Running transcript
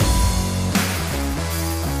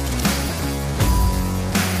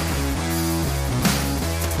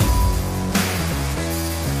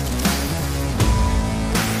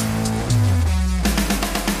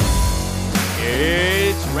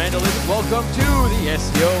Welcome to the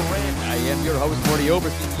SEO Rant. I am your host, Mordy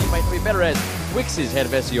Oberstein. You might know me better as Wix's head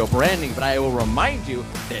of SEO branding, but I will remind you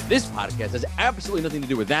that this podcast has absolutely nothing to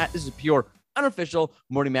do with that. This is pure, unofficial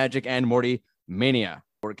Mordy magic and Mordy mania.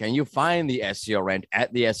 Or can you find the SEO Rant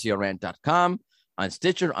at theseorant.com, on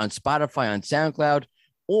Stitcher, on Spotify, on SoundCloud,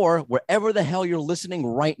 or wherever the hell you're listening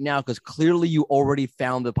right now, because clearly you already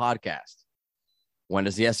found the podcast. When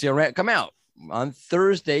does the SEO Rant come out? On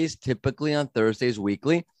Thursdays, typically on Thursdays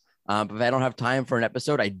weekly. But if I don't have time for an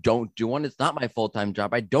episode, I don't do one. It's not my full-time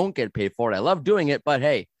job. I don't get paid for it. I love doing it, but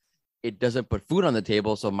hey, it doesn't put food on the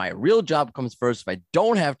table. So my real job comes first. If I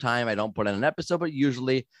don't have time, I don't put in an episode, but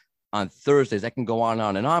usually on Thursdays, I can go on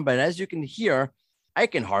and on. But as you can hear, I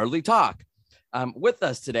can hardly talk. With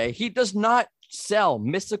us today, he does not sell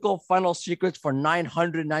mystical funnel secrets for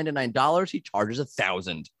 $999. He charges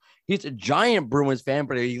 $1,000. He's a giant Bruins fan,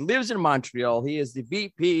 but he lives in Montreal. He is the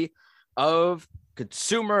VP of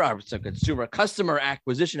customer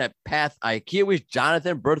acquisition at Path IQ. He's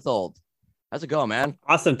Jonathan Berthold. How's it going, man?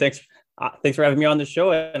 Awesome. Thanks for having me on the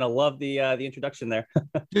show, and I love the introduction there.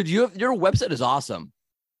 Dude, your website is awesome.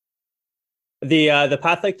 The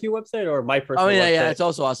Path IQ website or my personal? Oh yeah, website? yeah, it's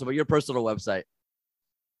also awesome. But your personal website.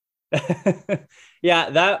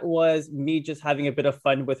 Yeah, that was me just having a bit of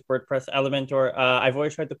fun with WordPress Elementor. I've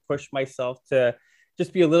always tried to push myself to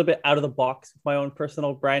just be a little bit out of the box with my own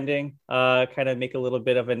personal branding, kind of make a little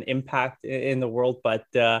bit of an impact in the world. But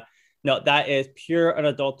no, that is pure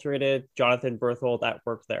unadulterated Jonathan Berthold at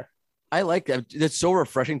work there. I like that. It's so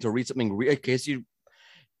refreshing to read something.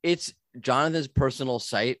 It's Jonathan's personal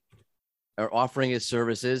site or offering his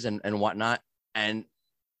services and whatnot. And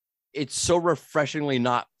it's so refreshingly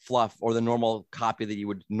not fluff or the normal copy that you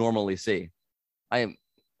would normally see.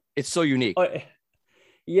 It's so unique.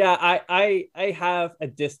 Yeah, I have a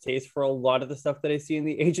distaste for a lot of the stuff that I see in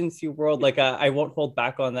the agency world. Like I won't hold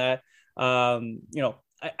back on that.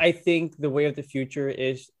 I think the way of the future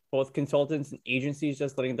is both consultants and agencies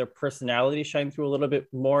just letting their personality shine through a little bit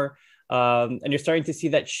more. And you're starting to see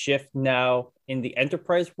that shift now in the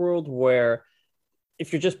enterprise world, where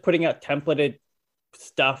if you're just putting out templated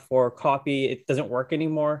stuff or copy, it doesn't work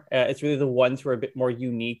anymore. It's really the ones who are a bit more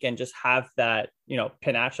unique and just have that,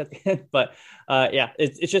 panache at the end. But yeah,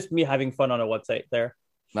 it's just me having fun on a website there.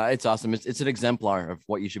 It's awesome. It's an exemplar of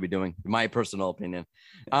what you should be doing, in my personal opinion.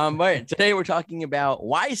 But today we're talking about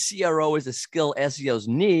why CRO is a skill SEOs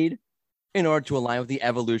need in order to align with the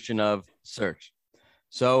evolution of search.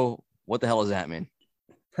 So what the hell does that mean?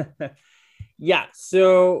 Yeah.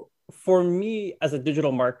 So for me as a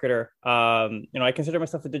digital marketer, I consider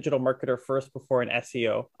myself a digital marketer first before an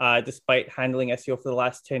SEO, despite handling SEO for the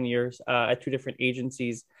last 10 years at two different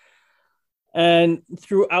agencies. And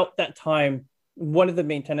throughout that time, one of the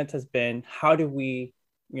main tenets has been, how do we,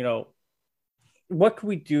 what can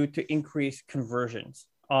we do to increase conversions?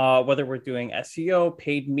 Whether we're doing SEO,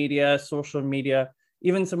 paid media, social media,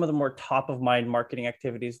 even some of the more top of mind marketing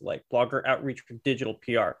activities like blogger outreach or digital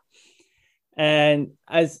PR. And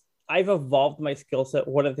as I've evolved my skill set,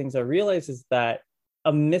 one of the things I realized is that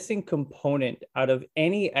a missing component out of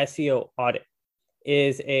any SEO audit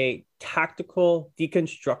is a tactical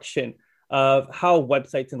deconstruction of how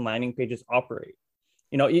websites and landing pages operate.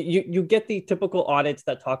 You get the typical audits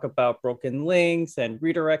that talk about broken links and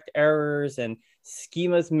redirect errors and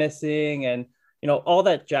schemas missing and all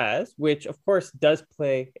that jazz, which of course does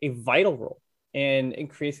play a vital role in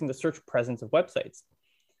increasing the search presence of websites.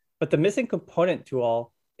 But the missing component to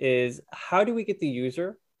all is, how do we get the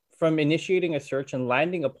user from initiating a search and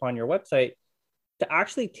landing upon your website to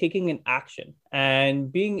actually taking an action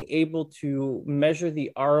and being able to measure the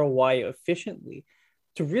ROI efficiently,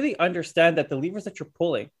 to really understand that the levers that you're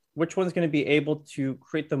pulling, which one's going to be able to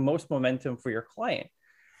create the most momentum for your client.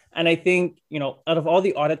 And I think, out of all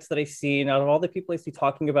the audits that I've seen, out of all the people I see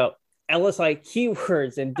talking about LSI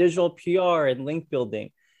keywords and digital PR and link building,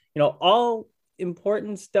 all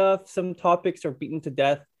important stuff, some topics are beaten to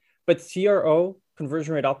death, but CRO,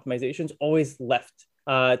 conversion rate optimization, is always left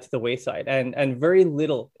to the wayside. And very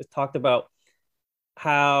little is talked about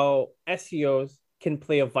how SEOs can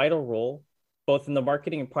play a vital role, both in the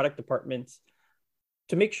marketing and product departments,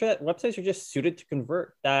 to make sure that websites are just suited to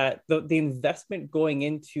convert, that the investment going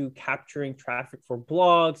into capturing traffic for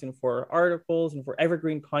blogs and for articles and for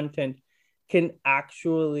evergreen content can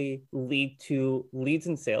actually lead to leads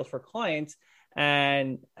and sales for clients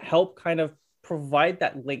and help kind of provide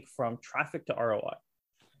that link from traffic to ROI.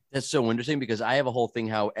 That's so interesting, because I have a whole thing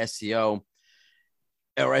how SEO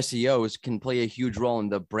or SEOs can play a huge role in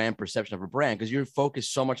the brand perception of a brand, because you're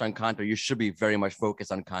focused so much on content. You should be very much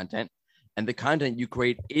focused on content. and the content you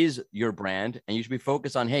create is your brand. And you should be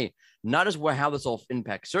focused on, hey, not just how this will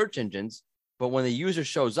impact search engines, but when the user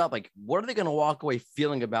shows up, like, what are they going to walk away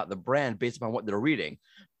feeling about the brand based upon what they're reading?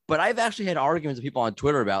 But I've actually had arguments with people on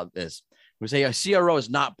Twitter about this. We say a CRO is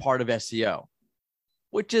not part of SEO,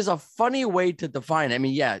 which is a funny way to define it. I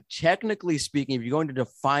mean, yeah, technically speaking, if you're going to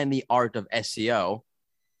define the art of SEO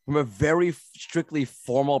from a very strictly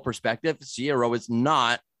formal perspective, CRO is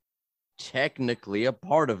not technically a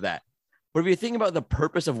part of that. But if you think about the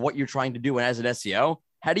purpose of what you're trying to do as an SEO,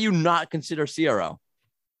 how do you not consider CRO?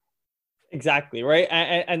 Exactly, right.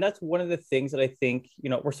 And that's one of the things that I think,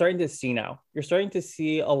 we're starting to see now. You're starting to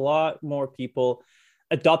see a lot more people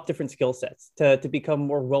adopt different skill sets to become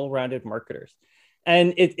more well-rounded marketers.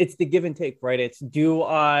 And it's the give and take, right? It's, do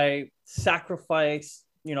I sacrifice,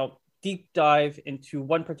 deep dive into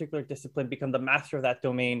one particular discipline, become the master of that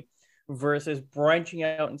domain, versus branching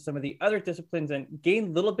out in some of the other disciplines and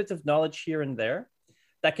gain little bits of knowledge here and there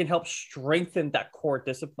that can help strengthen that core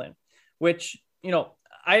discipline, which,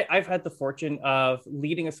 I've had the fortune of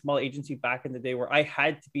leading a small agency back in the day where I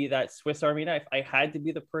had to be that Swiss Army knife. I had to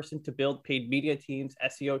be the person to build paid media teams,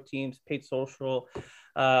 SEO teams, paid social,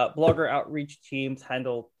 blogger outreach teams,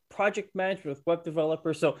 handle project management with web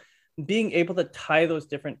developers. So being able to tie those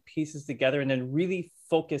different pieces together and then really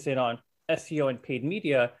focus in on SEO and paid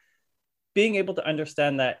media, being able to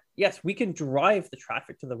understand that, yes, we can drive the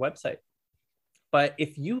traffic to the website, but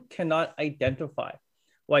if you cannot identify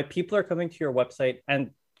why people are coming to your website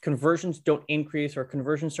and conversions don't increase or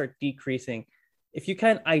conversions start decreasing, if you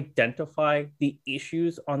can't identify the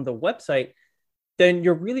issues on the website, then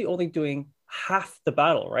you're really only doing half the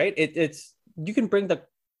battle, right? It's you can bring the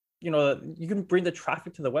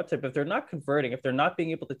traffic to the website, but if they're not converting, if they're not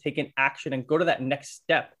being able to take an action and go to that next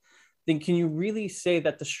step, then can you really say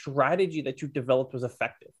that the strategy that you developed was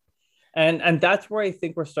effective? And that's where I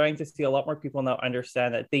think we're starting to see a lot more people now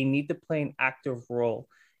understand that they need to play an active role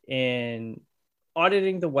in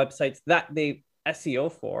auditing the websites that they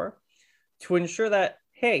SEO for, to ensure that,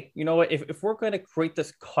 hey, you know what, if we're going to create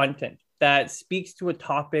this content that speaks to a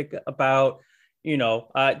topic about,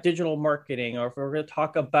 digital marketing, or if we're going to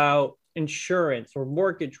talk about insurance or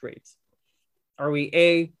mortgage rates, are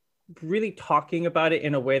we really talking about it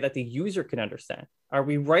in a way that the user can understand? Are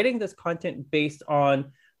we writing this content based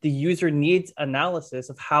on the user needs analysis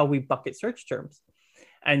of how we bucket search terms?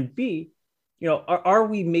 And B, are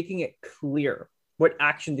we making it clear what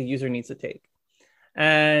action the user needs to take?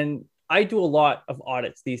 And I do a lot of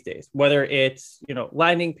audits these days, whether it's,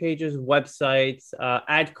 landing pages, websites,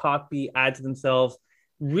 ad copy, ads themselves,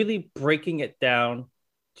 really breaking it down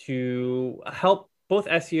to help both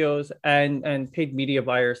SEOs and paid media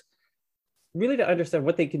buyers really to understand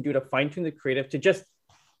what they can do to fine tune the creative, to just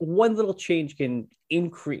one little change can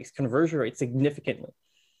increase conversion rate significantly.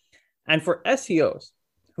 And for SEOs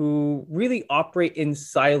who really operate in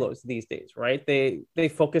silos these days, right? They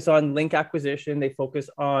focus on link acquisition, they focus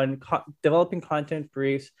on developing content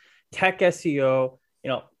briefs, tech SEO,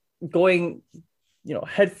 going,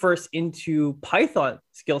 headfirst into Python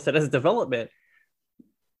skill set as development.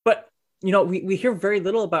 But we hear very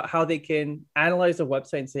little about how they can analyze a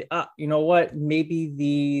website and say, you know what,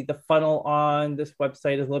 maybe the funnel on this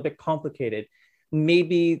website is a little bit complicated.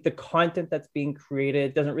 Maybe the content that's being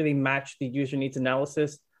created doesn't really match the user needs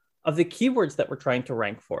analysis of the keywords that we're trying to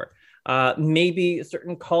rank for. Maybe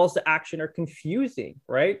certain calls to action are confusing,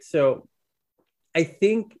 right? So I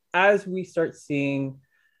think as we start seeing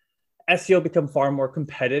SEO become far more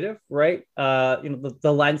competitive, right?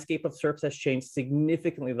 The landscape of SERPs has changed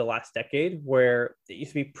significantly the last decade, where it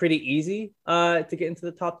used to be pretty easy to get into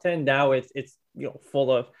the top 10. Now it's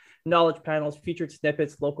full of knowledge panels, featured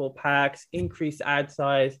snippets, local packs, increased ad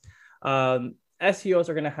size. SEOs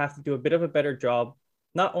are going to have to do a bit of a better job,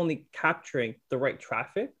 not only capturing the right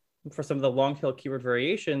traffic for some of the long tail keyword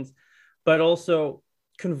variations, but also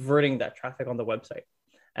converting that traffic on the website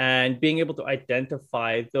and being able to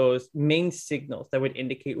identify those main signals that would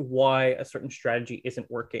indicate why a certain strategy isn't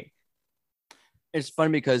working. It's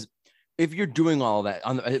funny because if you're doing all of that,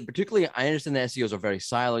 particularly, I understand the SEOs are very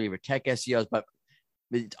siloed, you have tech SEOs, but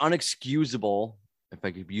it's unexcusable, if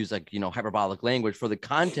I could use hyperbolic language, for the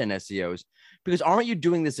content SEOs, because aren't you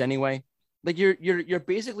doing this anyway? Like you're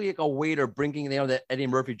basically like a waiter bringing, the Eddie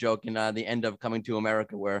Murphy joke in the end of Coming to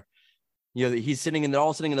America, where they're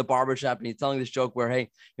all sitting in the barbershop and he's telling this joke where, hey,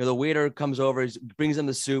 the waiter comes over, he brings them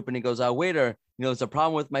the soup and he goes, waiter, there's a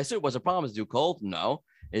problem with my soup. What's the problem? Is it too cold? No.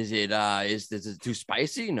 Is it too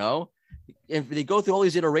spicy? No. If they go through all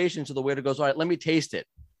these iterations, so the waiter goes, all right, let me taste it.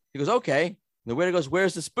 He goes, okay. And the waiter goes,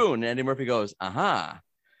 where's the spoon? And Eddie Murphy goes, aha.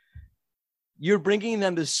 you're bringing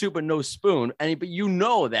them the soup and no spoon. But you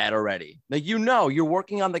know that already. Like, you're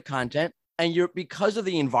working on the content, and because of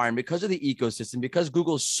the environment, because of the ecosystem, because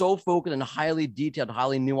Google's so focused on highly detailed,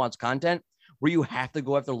 highly nuanced content where you have to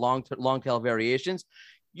go after long tail variations,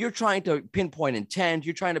 you're trying to pinpoint intent.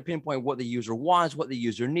 You're trying to pinpoint what the user wants, what the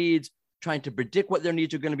user needs, trying to predict what their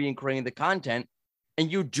needs are going to be in creating the content.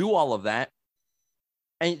 And you do all of that.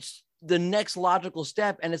 And it's the next logical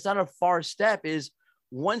step, and it's not a far step, is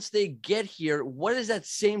once they get here, what is that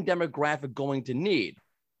same demographic going to need?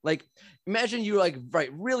 Like, imagine you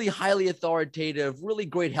really highly authoritative, really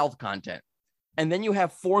great health content, and then you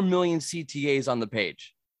have 4 million CTAs on the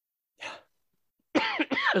page.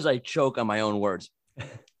 As I choke on my own words.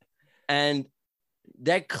 And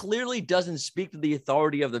that clearly doesn't speak to the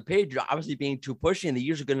authority of the page. You're obviously being too pushy, and the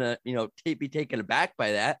user going to, be taken aback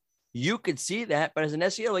by that. You could see that, but as an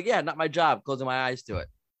SEO, not my job, closing my eyes to it.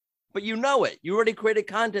 But you already created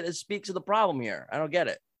content that speaks to the problem here. I don't get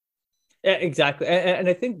it. Yeah, exactly. And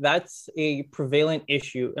I think that's a prevalent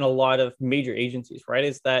issue in a lot of major agencies, right?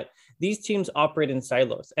 Is that these teams operate in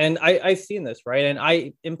silos. And I've seen this, right? And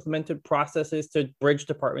I implemented processes to bridge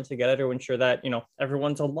departments together to ensure that,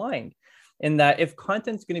 everyone's aligned, in that if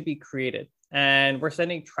content's going to be created and we're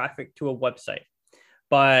sending traffic to a website,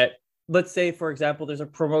 but let's say, for example, there's a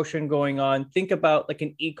promotion going on. Think about like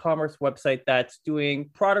an e-commerce website that's doing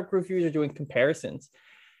product reviews or doing comparisons.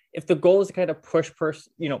 If the goal is to kind of push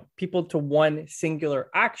people to one singular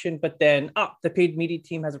action, but then the paid media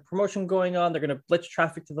team has a promotion going on, they're going to blitz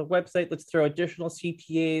traffic to the website. Let's throw additional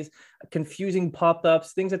CTAs, confusing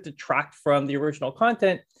pop-ups, things that detract from the original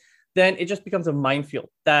content. Then it just becomes a minefield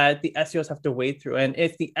that the SEOs have to wade through. And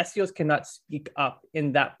if the SEOs cannot speak up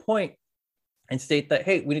in that point and state that,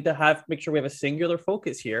 hey, we need to make sure we have a singular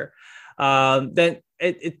focus here, then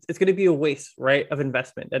it's going to be a waste, right, of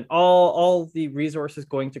investment. And all the resources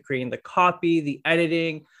going to creating the copy, the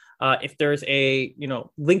editing, if there's a,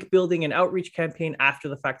 link building and outreach campaign after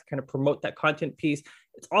the fact to kind of promote that content piece,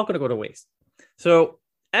 it's all going to go to waste. So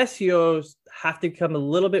SEOs have to become a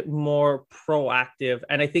little bit more proactive.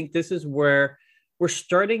 And I think this is where we're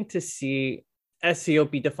starting to see SEO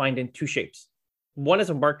be defined in two shapes. One is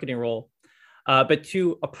a marketing role, but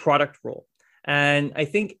two, a product role. And I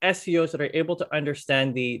think SEOs that are able to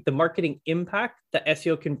understand the marketing impact that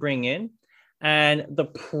SEO can bring in and the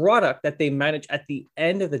product that they manage at the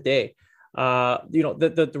end of the day,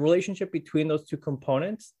 the relationship between those two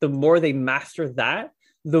components, the more they master that,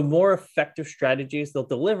 the more effective strategies they'll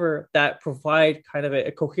deliver that provide kind of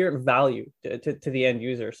a coherent value to the end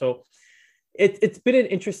user. So it's been an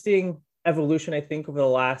interesting evolution, I think, over the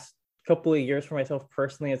last couple of years for myself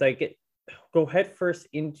personally, as I go headfirst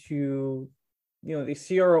into the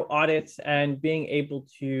CRO audits and being able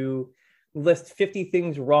to list 50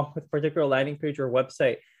 things wrong with a particular landing page or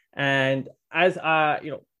website. And as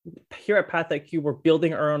here at PathIQ, we're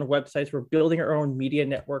building our own websites, we're building our own media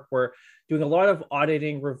network, we're doing a lot of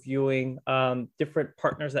auditing, reviewing different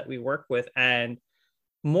partners that we work with. And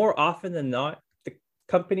more often than not, the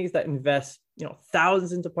companies that invest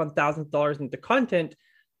thousands upon thousands of dollars into content,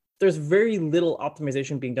 there's very little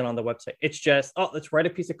optimization being done on the website. It's just, let's write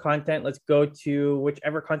a piece of content. Let's go to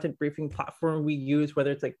whichever content briefing platform we use,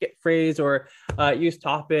 whether it's like GetPhrase or Use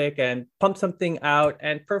Topic, and pump something out,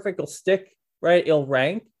 and perfect, it'll stick, right? It'll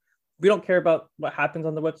rank. We don't care about what happens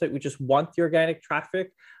on the website. We just want the organic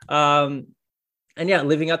traffic. And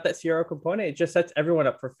living out that CRO component, it just sets everyone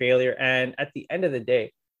up for failure. And at the end of the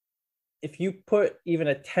day, if you put even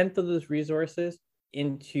a tenth of those resources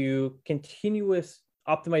into continuous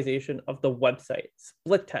optimization of the website,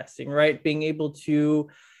 split testing, right? Being able to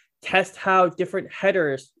test how different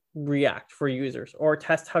headers react for users, or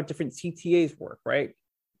test how different CTAs work, right?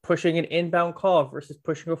 Pushing an inbound call versus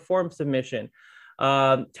pushing a form submission,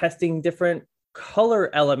 testing different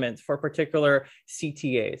color elements for particular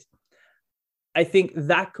CTAs. I think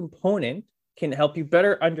that component can help you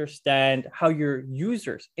better understand how your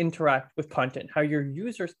users interact with content, how your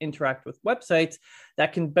users interact with websites,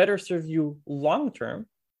 that can better serve you long-term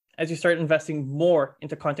as you start investing more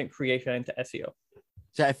into content creation, into SEO.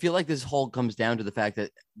 So I feel like this whole comes down to the fact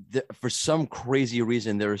that for some crazy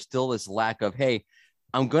reason, there is still this lack of, hey,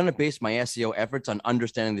 I'm going to base my SEO efforts on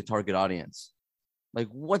understanding the target audience. Like,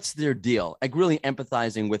 what's their deal? Like, really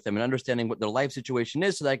empathizing with them and understanding what their life situation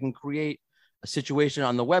is so that I can create a situation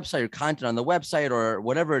on the website or content on the website or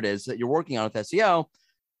whatever it is that you're working on with SEO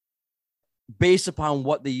based upon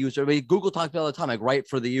what the user, Google talks about all the time, like right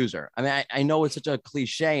for the user. I mean, I know it's such a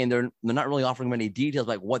cliche and they're not really offering many details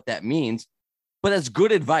like what that means, but that's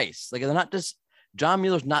good advice. Like, they're not just, John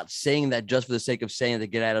Mueller's not saying that just for the sake of saying to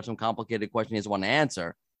get out of some complicated question he doesn't want to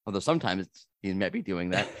answer. although sometimes he might be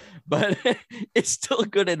doing that, but it's still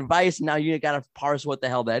good advice. Now you got to parse what the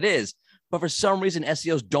hell that is. But for some reason,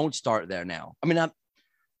 SEOs don't start there now. I mean, let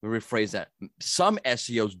me rephrase that. Some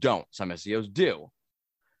SEOs don't, some SEOs do.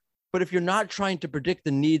 But if you're not trying to predict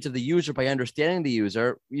the needs of the user by understanding the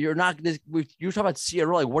user, you're not, you talk about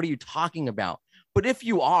CRO, like, what are you talking about? But if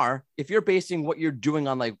you're basing what you're doing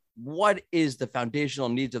on, like, what is the foundational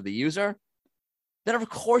needs of the user, then of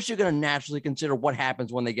course you're going to naturally consider what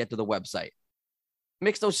happens when they get to the website. It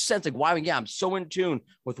makes no sense. Like, why? Yeah, I'm so in tune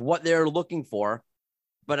with what they're looking for,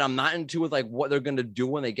 but I'm not in tune with like what they're going to do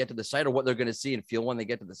when they get to the site or what they're going to see and feel when they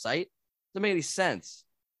get to the site. Doesn't make any sense.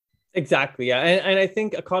 Exactly. Yeah. And I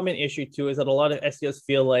think a common issue too is that a lot of SEOs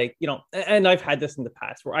feel like, and I've had this in the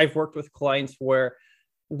past where I've worked with clients where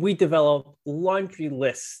we develop laundry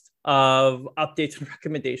lists of updates and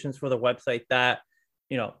recommendations for the website that,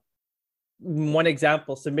 one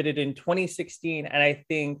example submitted in 2016. And I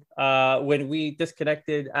think when we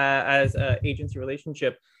disconnected as an agency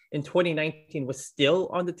relationship in 2019 was still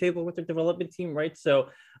on the table with the development team, right? So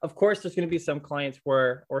of course, there's going to be some clients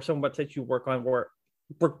or some websites you work on where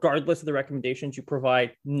regardless of the recommendations you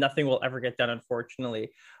provide, nothing will ever get done, unfortunately.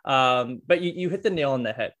 But you hit the nail on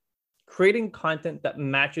the head. Creating content that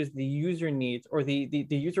matches the user needs or the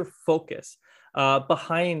user focus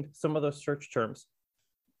behind some of those search terms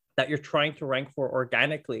that you're trying to rank for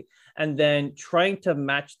organically, and then trying to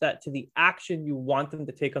match that to the action you want them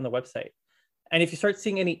to take on the website. And if you start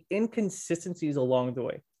seeing any inconsistencies along the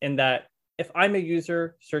way, in that if I'm a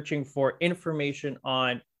user searching for information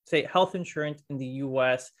on, say, health insurance in the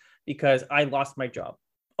US because I lost my job.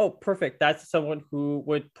 Oh, perfect. That's someone who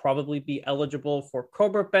would probably be eligible for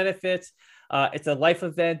COBRA benefits. It's a life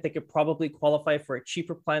event. They could probably qualify for a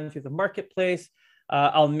cheaper plan through the marketplace.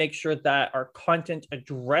 I'll make sure that our content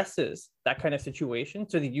addresses that kind of situation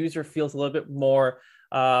so the user feels a little bit more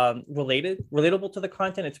relatable to the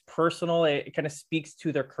content. It's personal. It kind of speaks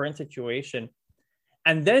to their current situation.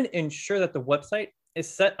 And then ensure that the website is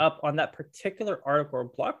set up on that particular article or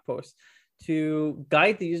blog post to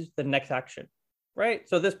guide the user to the next action, right?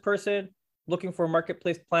 So this person looking for a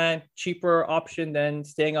marketplace plan, cheaper option than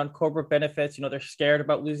staying on COBRA benefits, they're scared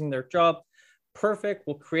about losing their job. Perfect.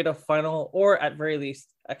 We'll create a funnel, or at very least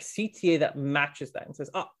a CTA that matches that and says,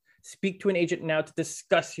 speak to an agent now to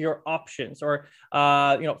discuss your options, or,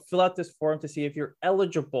 fill out this form to see if you're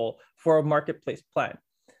eligible for a marketplace plan.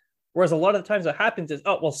 Whereas a lot of the times what happens is,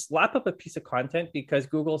 we'll slap up a piece of content because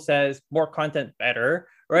Google says more content better,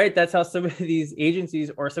 right? That's how some of these agencies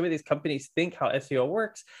or some of these companies think how SEO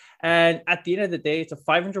works. And at the end of the day, it's a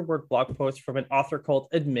 500-word blog post from an author called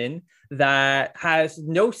Admin that has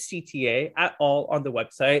no CTA at all on the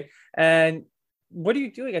website. And what are you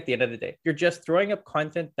doing at the end of the day? You're just throwing up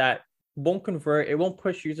content that won't convert. It won't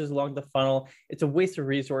push users along the funnel. It's a waste of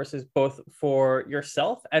resources, both for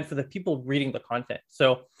yourself and for the people reading the content.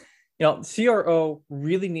 So, CRO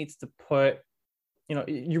really needs to put, you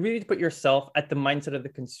really need to put yourself at the mindset of the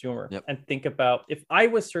consumer. Yep. And think about, if I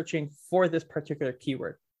was searching for this particular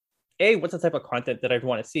keyword, A, what's the type of content that I'd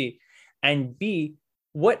want to see? And B,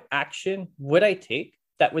 what action would I take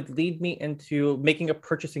that would lead me into making a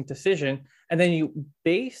purchasing decision? And then you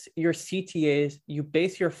base your CTAs, you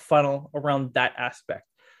base your funnel around that aspect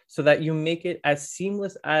so that you make it as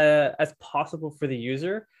seamless as possible for the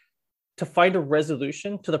user to find a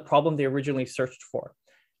resolution to the problem they originally searched for.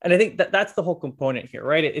 And I think that's the whole component here,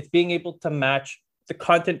 right? It's being able to match the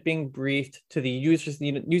content being briefed to the user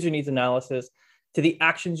needs analysis, to the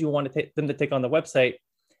actions you want them to take on the website.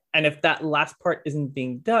 And if that last part isn't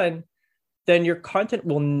being done, then your content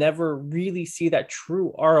will never really see that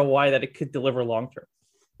true ROI that it could deliver long-term.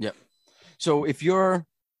 Yep. So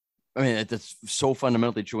that's so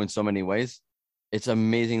fundamentally true in so many ways. It's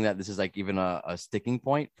amazing that this is like even a sticking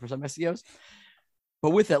point for some SEOs. But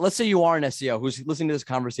with that, let's say you are an SEO who's listening to this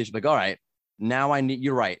conversation, like, all right, now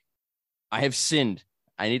you're right. I have sinned.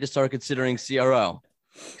 I need to start considering CRO.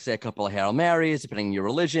 Say a couple of Hail Marys, depending on your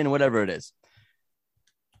religion, whatever it is.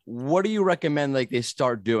 What do you recommend they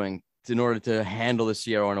start doing in order to handle the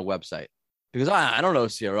CRO on a website? Because I don't know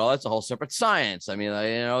CRO. That's a whole separate science. I mean,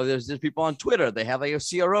 there's people on Twitter. They have a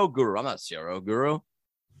CRO guru. I'm not a CRO guru.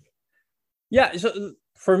 Yeah. So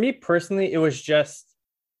for me personally, it was just,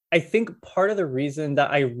 I think part of the reason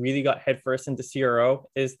that I really got headfirst into CRO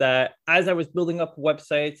is that as I was building up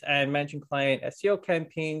websites and managing client SEO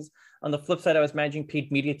campaigns, on the flip side, I was managing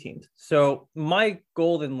paid media teams. So my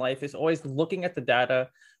goal in life is always looking at the data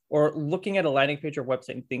or looking at a landing page or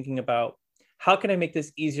website and thinking about, how can I make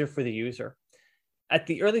this easier for the user? At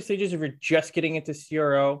the early stages, if you're just getting into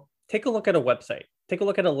CRO, take a look at a website. Take a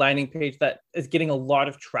look at a landing page that is getting a lot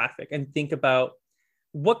of traffic and think about,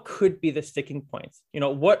 what could be the sticking points?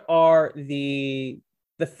 What are the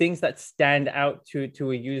things that stand out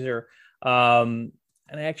to a user? And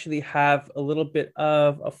I actually have a little bit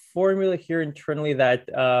of a formula here internally that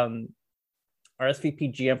our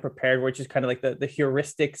SVP GM prepared, which is kind of like the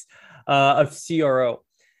heuristics of CRO.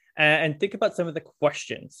 And think about some of the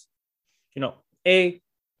questions.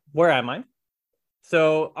 Where am I?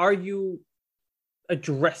 So are you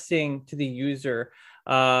addressing to the user,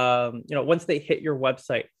 once they hit your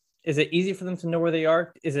website, is it easy for them to know where they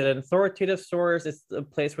are? Is it an authoritative source? Is it a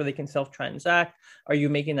place where they can self-transact? Are you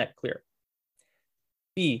making that clear?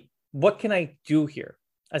 B, what can I do here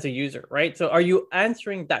as a user, right? So are you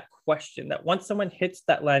answering that question that once someone hits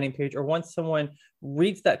that landing page or once someone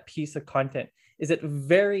reads that piece of content, is it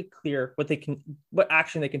very clear what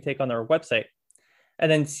action they can take on their website?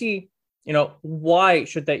 And then C, why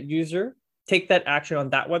should that user take that action on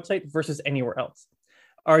that website versus anywhere else?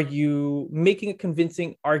 Are you making a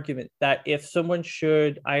convincing argument that if someone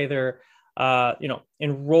should either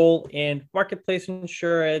enroll in marketplace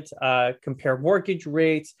insurance, compare mortgage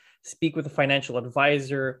rates, speak with a financial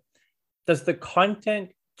advisor, does the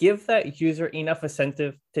content give that user enough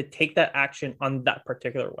incentive to take that action on that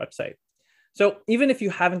particular website? So even if you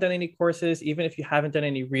haven't done any courses, even if you haven't done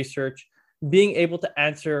any research, being able to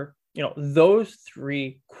answer those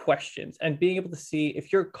three questions and being able to see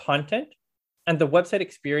if your content and the website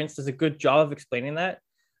experience does a good job of explaining that,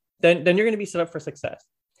 then you're going to be set up for success.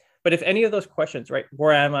 But if any of those questions, right,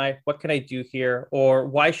 where am I? What can I do here? Or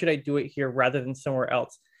why should I do it here rather than somewhere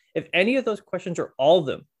else? If any of those questions or all of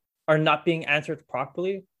them are not being answered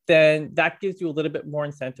properly, then that gives you a little bit more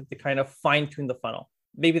incentive to kind of fine tune the funnel.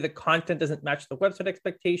 Maybe the content doesn't match the website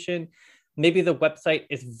expectation. Maybe the website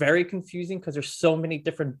is very confusing because there's so many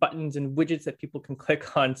different buttons and widgets that people can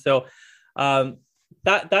click on. So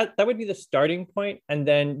that would be the starting point. And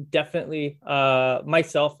then definitely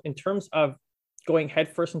myself, in terms of going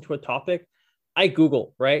headfirst into a topic, I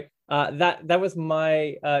Google, right? That was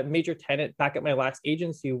my major tenet back at my last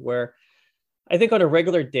agency, where I think on a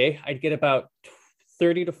regular day, I'd get about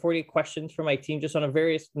 30 to 40 questions from my team just on a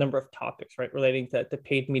various number of topics, right? Relating to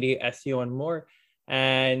paid media, SEO, and more.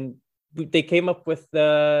 And they came up with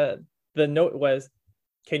the note was,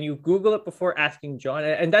 can you Google it before asking John?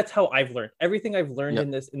 And that's how I've learned. Everything I've learned in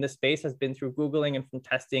this space has been through Googling and from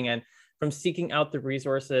testing and from seeking out the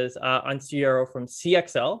resources on CRO from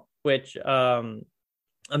CXL, which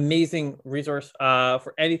amazing resource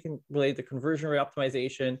for anything related to conversion rate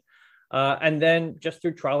optimization. And then just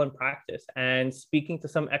through trial and practice and speaking to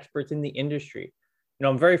some experts in the industry.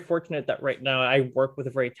 I'm very fortunate that right now I work with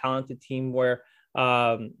a very talented team where,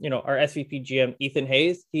 our SVP GM, Ethan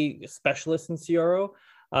Hayes, he is a specialist in CRO,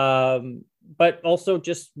 but also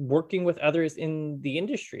just working with others in the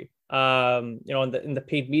industry, in the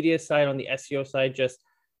paid media side, on the SEO side,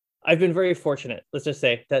 I've been very fortunate, let's just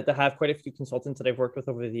say, that to have quite a few consultants that I've worked with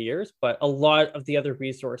over the years, but a lot of the other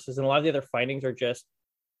resources and a lot of the other findings are just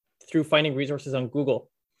through finding resources on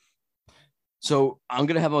Google. So I'm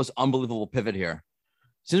going to have the most unbelievable pivot here.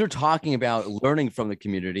 Since we're talking about learning from the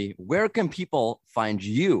community, where can people find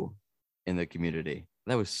you in the community?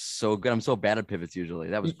 That was so good. I'm so bad at pivots usually.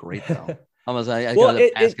 That was great though. I got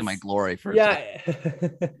asking my glory for a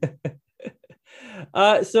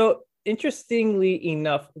second. So interestingly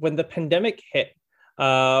enough, when the pandemic hit,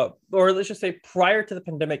 or let's just say prior to the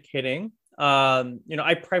pandemic hitting,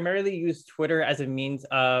 I primarily used Twitter as a means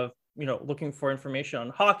of, looking for information on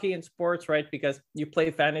hockey and sports, right? Because you play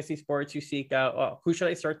fantasy sports, you seek out, who should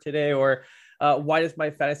I start today? Or why does my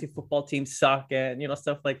fantasy football team suck? And,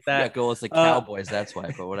 stuff like that. Yeah, go with the Cowboys. That's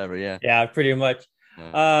why, but whatever. Yeah. Yeah, pretty much.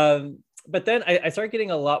 Yeah. But then I started getting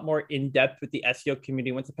a lot more in depth with the SEO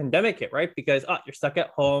community once the pandemic hit, right? Because you're stuck at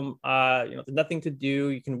home, there's nothing to do.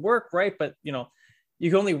 You can work, right? But, you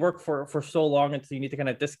can only work for so long until you need to kind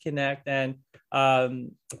of disconnect. And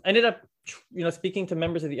ended up, speaking to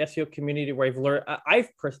members of the SEO community where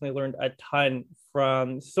I've personally learned a ton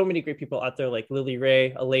from so many great people out there like Lily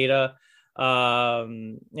Ray, Aleda.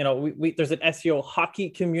 There's an SEO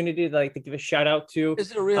hockey community that I like to give a shout out to.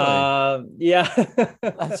 Is it really? Yeah.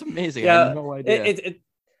 That's amazing. Yeah. I had no idea.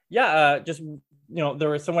 There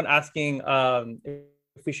was someone asking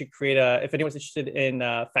if we should create if anyone's interested in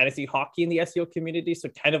fantasy hockey in the SEO community. So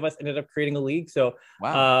 10 of us ended up creating a league. So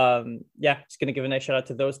wow. Just going to give a nice shout out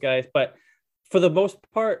to those guys. But for the most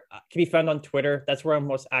part, can be found on Twitter. That's where I'm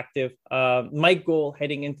most active. My goal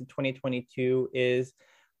heading into 2022 is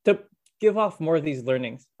to give off more of these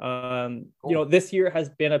learnings. Cool. This year has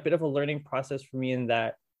been a bit of a learning process for me in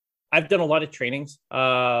that I've done a lot of trainings.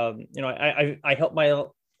 I help my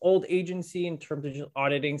old agency in terms of just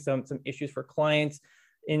auditing some issues for clients.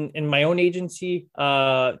 in my own agency,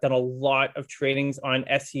 done a lot of trainings on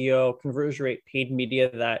SEO, conversion rate, paid media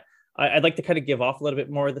that I'd like to kind of give off a little bit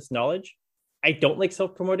more of this knowledge. I don't like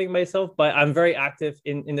self-promoting myself, but I'm very active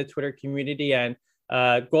in the Twitter community, and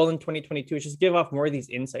goal in 2022 is just give off more of these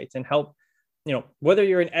insights and help, whether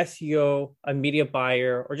you're an SEO, a media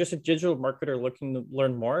buyer, or just a digital marketer looking to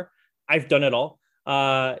learn more. I've done it all,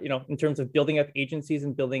 in terms of building up agencies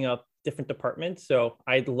and building up different departments. So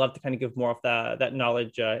I'd love to kind of give more of that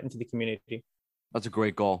knowledge into the community. That's a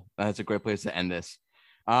great goal. That's a great place to end this.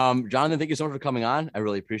 Jonathan, thank you so much for coming on. I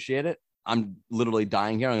really appreciate it. I'm literally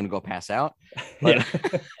dying here. I'm going to go pass out. But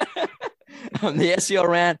on the SEO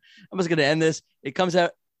Rant, I'm just going to end this. It comes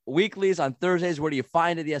out weeklies on Thursdays. Where do you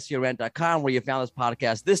find it? The SEORant.com, where you found this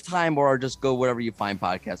podcast this time, or just go wherever you find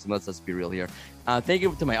podcasts. And let's be real here. Thank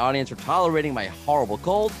you to my audience for tolerating my horrible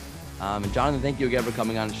cold. And Jonathan, thank you again for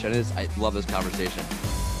coming on and sharing this. I love this conversation.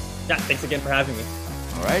 Yeah, thanks again for having me.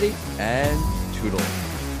 All righty, and toodle.